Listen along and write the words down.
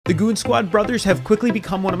The Goonzquad Brothers have quickly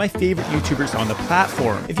become one of my favorite YouTubers on the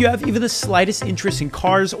platform. If you have even the slightest interest in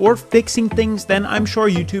cars or fixing things, then I'm sure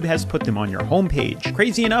YouTube has put them on your homepage.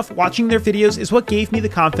 Crazy enough, watching their videos is what gave me the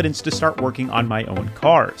confidence to start working on my own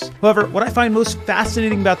cars. However, what I find most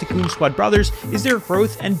fascinating about the Goonzquad Brothers is their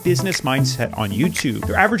growth and business mindset on YouTube.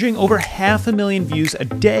 They're averaging over 500,000 views a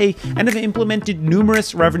day and have implemented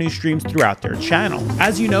numerous revenue streams throughout their channel.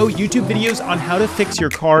 As you know, YouTube videos on how to fix your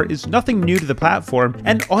car is nothing new to the platform,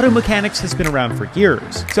 and auto mechanics has been around for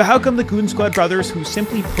years. So how come the Goonzquad Brothers, who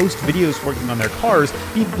simply post videos working on their cars,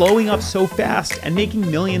 be blowing up so fast and making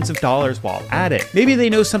millions of dollars while at it? Maybe they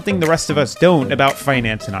know something the rest of us don't about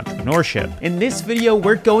finance and entrepreneurship. In this video,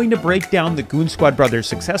 we're going to break down the Goonzquad Brothers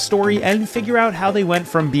success story and figure out how they went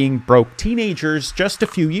from being broke teenagers just a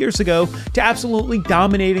few years ago to absolutely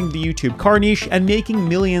dominating the YouTube car niche and making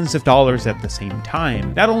millions of dollars at the same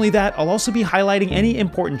time. Not only that, I'll also be highlighting any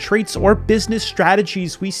important traits or business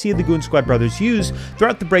strategies we see the Goonzquad Brothers use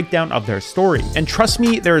throughout the breakdown of their story. And trust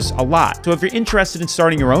me, there's a lot. So if you're interested in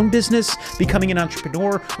starting your own business, becoming an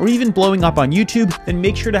entrepreneur, or even blowing up on YouTube, then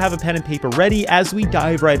make sure to have a pen and paper ready as we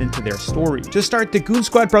dive right into their story. To start, the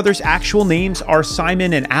Goonzquad Brothers' actual names are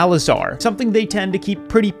Simon and Alizar, something they tend to keep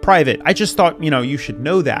pretty private. I just thought, you should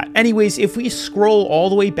know that. Anyways, if we scroll all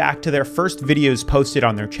the way back to their first videos posted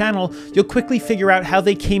on their channel, you'll quickly figure out how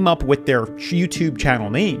they came up with their YouTube channel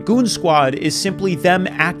name. Goonzquad is simply them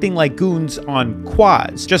acting like goons on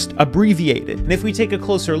quads, just abbreviated. And if we take a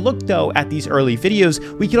closer look though at these early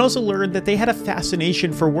videos, we can also learn that they had a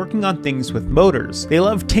fascination for working on things with motors. They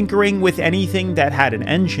loved tinkering with anything that had an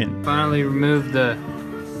engine. Finally removed the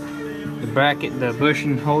bracket, the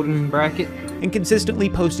bushing holding bracket. And consistently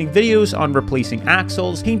posting videos on replacing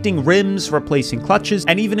axles, painting rims, replacing clutches,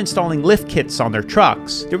 and even installing lift kits on their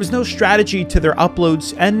trucks. There was no strategy to their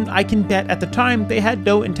uploads, and I can bet at the time they had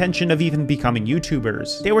no intention of even becoming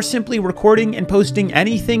YouTubers. They were simply recording and posting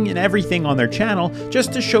anything and everything on their channel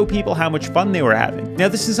just to show people how much fun they were having. Now,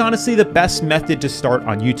 this is honestly the best method to start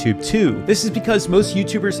on YouTube too. This is because most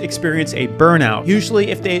YouTubers experience a burnout,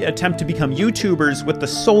 usually if they attempt to become YouTubers with the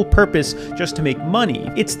sole purpose just to make money.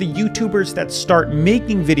 It's the YouTubers that start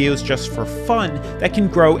making videos just for fun that can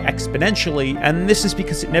grow exponentially, and this is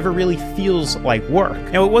because it never really feels like work.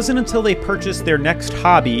 Now, it wasn't until they purchased their next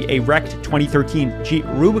hobby, a wrecked 2013 Jeep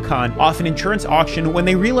Rubicon, off an insurance auction, when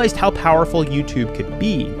they realized how powerful YouTube could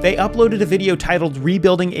be. They uploaded a video titled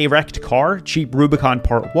Rebuilding a Wrecked Car, Jeep Rubicon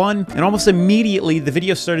Part 1, and almost immediately the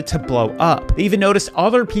video started to blow up. They even noticed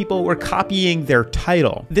other people were copying their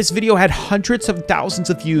title. This video had hundreds of thousands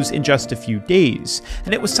of views in just a few days,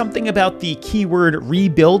 and it was something about the keyword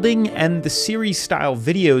rebuilding and the series style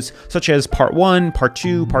videos such as part 1, part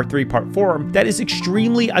 2, part 3, part 4 that is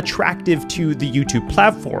extremely attractive to the YouTube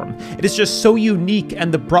platform. It is just so unique,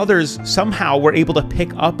 and the brothers somehow were able to pick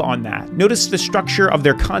up on that. Notice the structure of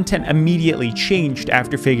their content immediately changed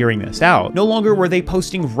after figuring this out. No longer were they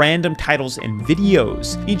posting random titles and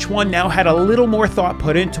videos. Each one now had a little more thought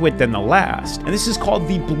put into it than the last, and this is called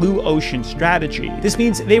the blue ocean strategy. This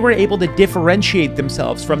means they were able to differentiate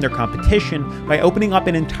themselves from their competition by opening up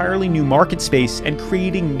an entirely new market space and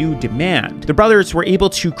creating new demand. The brothers were able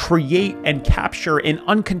to create and capture an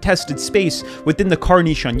uncontested space within the car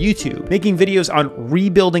niche on YouTube, making videos on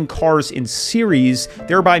rebuilding cars in series,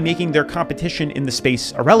 thereby making their competition in the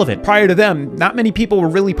space irrelevant. Prior to them, not many people were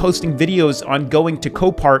really posting videos on going to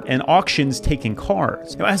Copart and auctions taking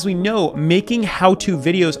cars. Now, as we know, making how-to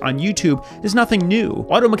videos on YouTube is nothing new.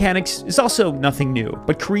 Auto mechanics is also nothing new,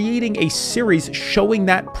 but creating a series showing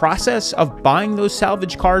that process of buying those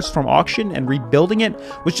salvage cars from auction and rebuilding it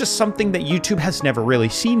was just something that YouTube has never really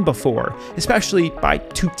seen before, especially by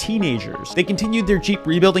two teenagers. They continued their Jeep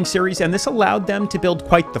rebuilding series, and this allowed them to build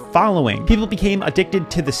quite the following. People became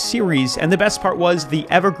addicted to the series, and the best part was the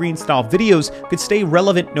evergreen style videos could stay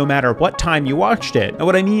relevant no matter what time you watched it. And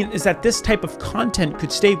what I mean is that this type of content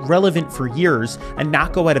could stay relevant for years and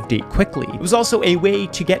not go out of date quickly. It was also a way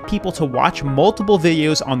to get people to watch multiple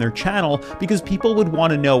videos on their channel because people would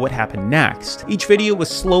want to know what happened next. Each video was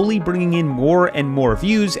slowly bringing in more and more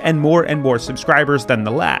views and more subscribers than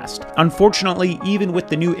the last. Unfortunately, even with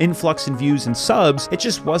the new influx in views and subs, it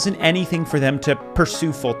just wasn't anything for them to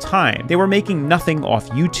pursue full time. They were making nothing off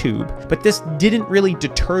YouTube, but this didn't really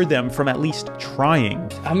deter them from at least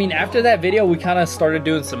trying. I mean, after that video, we kind of started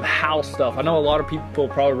doing some house stuff. I know a lot of people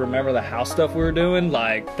probably remember the house stuff we were doing.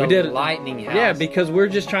 Like, we did lightning house. Yeah, because we're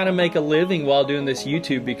just trying to make a living while doing this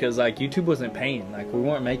YouTube, because like YouTube wasn't paying. Like, we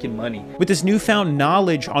weren't making money. money. With this newfound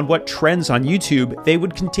knowledge on what trends on YouTube, they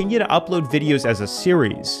would continue to upload videos as a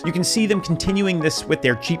series. You can see them continuing this with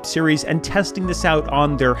their Jeep series and testing this out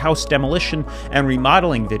on their house demolition and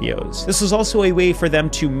remodeling videos. This was also a way for them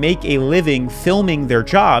to make a living filming their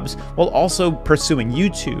jobs while also pursuing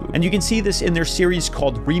YouTube. And you can see this in their series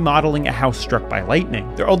called Remodeling a House Struck by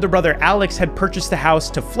Lightning. Their older brother Alex had purchased the house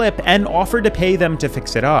to flip and offered to pay them to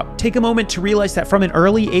fix it up. Take a moment to realize that from an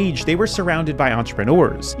early age, they were surrounded by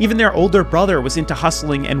entrepreneurs. Even their older brother was into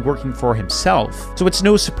hustling and working for himself. So it's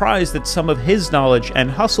no surprise that some of his knowledge and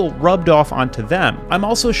hustle rubbed off onto them. I'm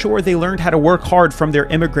also sure they learned how to work hard from their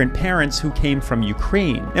immigrant parents who came from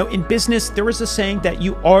Ukraine. Now, in business, there is a saying that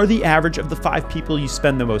you are the average of the 5 people you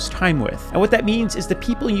spend the most time with. And what that means is the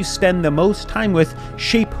people you spend the most time with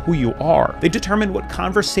shape who you are. They determine what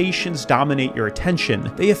conversations dominate your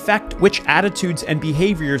attention. They affect which attitudes and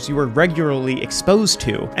behaviors you are regularly exposed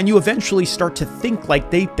to. And you eventually start to think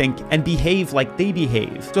like they think and behave like they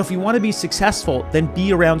behave. So if you want to be successful, then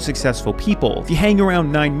be around successful people. If you hang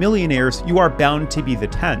around 9 millionaires, you are bound to be the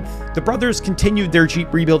 10th. The brothers continued their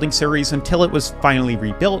Jeep rebuilding series until it was finally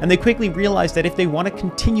rebuilt, and they quickly realized that if they want to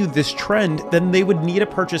continue this trend, then they would need to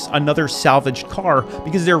purchase another salvaged car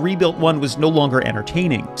because their rebuilt one was no longer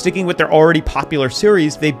entertaining. Sticking with their already popular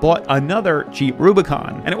series, they bought another Jeep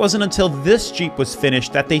Rubicon, and it wasn't until this Jeep was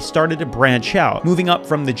finished that they started to branch out, moving up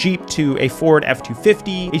from the Jeep to a Ford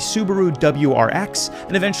F-250, a Subaru WRX,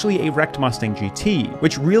 and eventually a wrecked Mustang GT,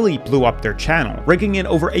 which really blew up their channel, raking in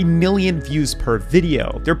over 1 million views per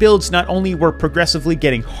video. Their builds not only were progressively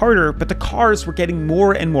getting harder, but the cars were getting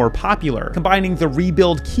more and more popular, combining the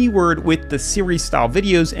rebuild keyword with the series-style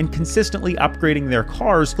videos and consistently upgrading their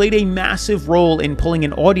cars played a massive role in pulling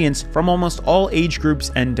an audience from almost all age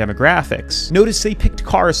groups and demographics. Notice they picked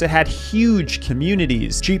cars that had huge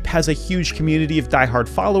communities. Jeep has a huge community of diehard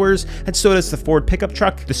followers, and so does the Ford pickup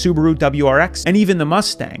truck, the Subaru WRX, and even the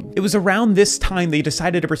Mustang. It was around this time they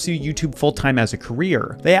decided to pursue YouTube full-time as a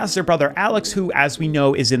career. They asked their brother Alex, who as we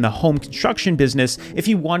know is in the home construction business, if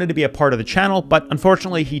he wanted to be a part of the channel, but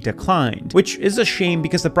unfortunately he declined, which is a shame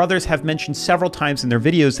because the brothers have mentioned several times in their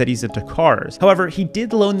videos that he's into cars. However, he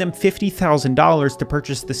did loan them $50,000 to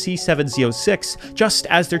purchase the C7 Z06 just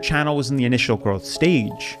as their channel was in the initial growth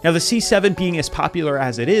stage. Now the C7 being as popular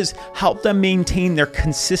as it is helped them maintain their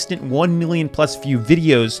consistent 1 million plus view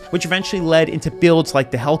videos, which eventually led into builds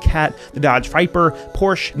like the Hellcat, the Dodge Viper,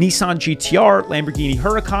 Porsche, Nissan GTR, Lamborghini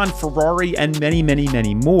Huracan, Ferrari, and many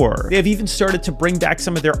more. They have even started to bring back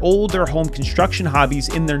some of their older home construction hobbies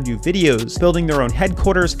in their new videos, building their own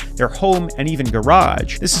headquarters, their home, and even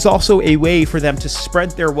garage. This is also a way for them to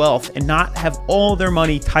spread their wealth and not have all their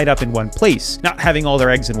money tied up in one place, not having all their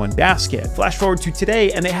eggs in one basket. Flash forward to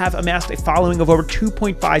today, and they have amassed a following of over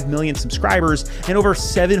 2.5 million subscribers and over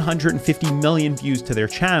 750 million views to their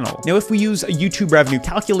channel. Now, if we use a YouTube revenue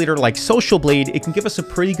calculator like Social Blade, it can give us a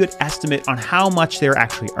pretty good estimate on how much they're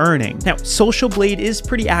actually earning. Now, Social Blade is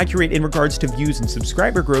pretty accurate in regards to views and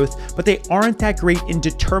subscriber growth, but they aren't that great in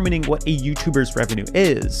determining what a YouTuber's revenue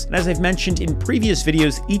is. And as I've mentioned in previous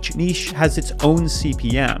videos, each niche has its own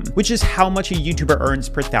CPM, which is how much a YouTuber earns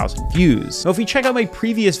per 1,000 views. Now, if we check out my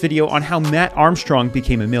previous video on how Matt Armstrong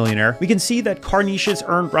became a millionaire, we can see that car niches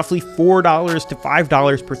earn roughly $4 to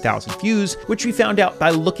 $5 per 1,000 views, which we found out by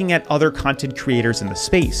looking at other content creators in the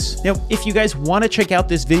space. Now, if you guys want to check out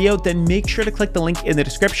this video, then make sure to click the link in the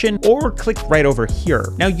description or click right over here.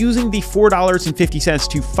 Now, using the $4.50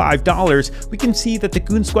 to $5, we can see that the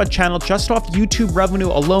Goonzquad channel just off YouTube revenue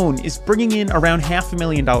alone is bringing in around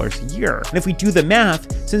 $500,000 a year. And if we do the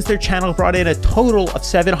math, since their channel brought in a total of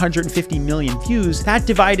 750 million views, that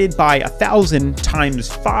divided by 1,000 times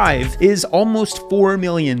 5 is almost $4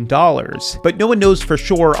 million. But no one knows for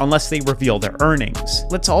sure unless they reveal their earnings.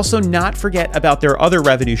 Let's also not forget about their other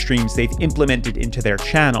revenue streams they've implemented into their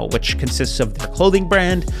channel, which consists of their clothing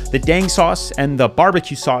brand, the Dang sauce, and the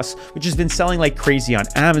barbecue sauce, which has been selling like crazy on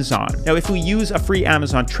Amazon. Now, if we use a free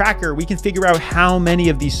Amazon tracker, we can figure out how many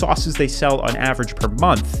of these sauces they sell on average per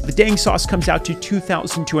month. The Dang sauce comes out to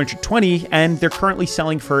 $2,220, and they're currently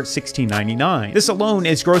selling for $16.99. This alone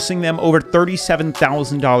is grossing them over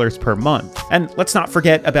 $37,000 per month. And let's not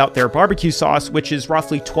forget about their barbecue sauce, which is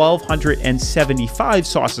roughly 1,275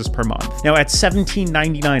 sauces per month. Now, at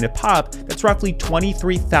 $17.99 a pop, that's roughly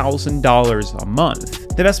 $23,000 a month.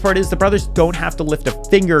 The best part is the brothers don't have to lift a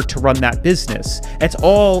finger to run that business. It's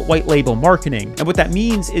all white label marketing. And what that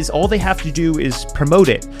means is all they have to do is promote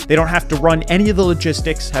it. They don't have to run any of the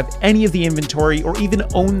logistics, have any of the inventory, or even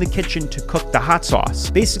own the kitchen to cook the hot sauce.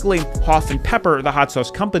 Basically, Hoff and Pepper, the hot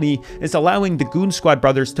sauce company, is allowing the Goonzquad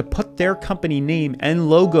Brothers to put their company name and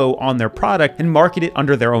logo on their product and market it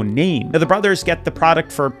under their own name. Now, the brothers get the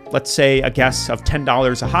product for, let's say, a guess of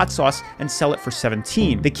 $10 a hot sauce and sell it for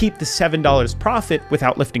 $17. They keep the $7 profit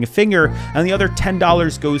without lifting a finger, and the other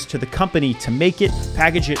 $10 goes to the company to make it,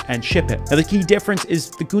 package it, and ship it. Now, the key difference is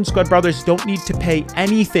the Goonzquad Brothers don't need to pay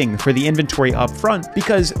anything for the inventory up front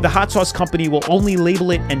because the hot sauce company will only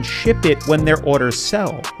label it and ship it when their orders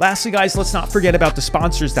sell. Lastly, guys, let's not forget about the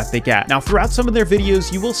sponsors that they get. Now, throughout some of their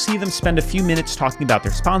videos, you will see them spend a few minutes talking about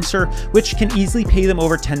their sponsor, which can easily pay them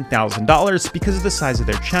over $10,000 because of the size of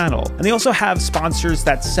their channel. And they also have sponsors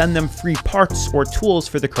that send them free parts or tools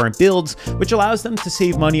for the current builds, which allows them to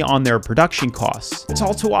save money on their production costs. It's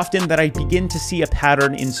all too often that I begin to see a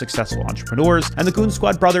pattern in successful entrepreneurs, and the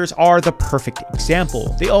Goonzquad Brothers are the perfect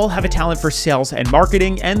example. They all have a talent for sales and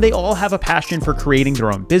marketing, and they all have a passion for creating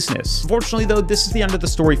their own business. Unfortunately, though, this is the end of the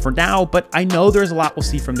story for now, but I know there's a lot we'll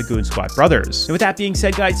see from the Goonzquad Brothers. And with that being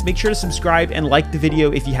said, guys, make sure to subscribe and like the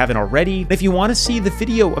video if you haven't already. And if you want to see the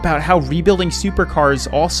video about how rebuilding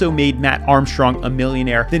supercars also made Matt Armstrong a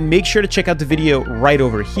millionaire, then make sure to check out the video right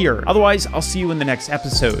over here. Otherwise, I'll see you in the next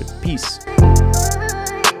episode. Peace.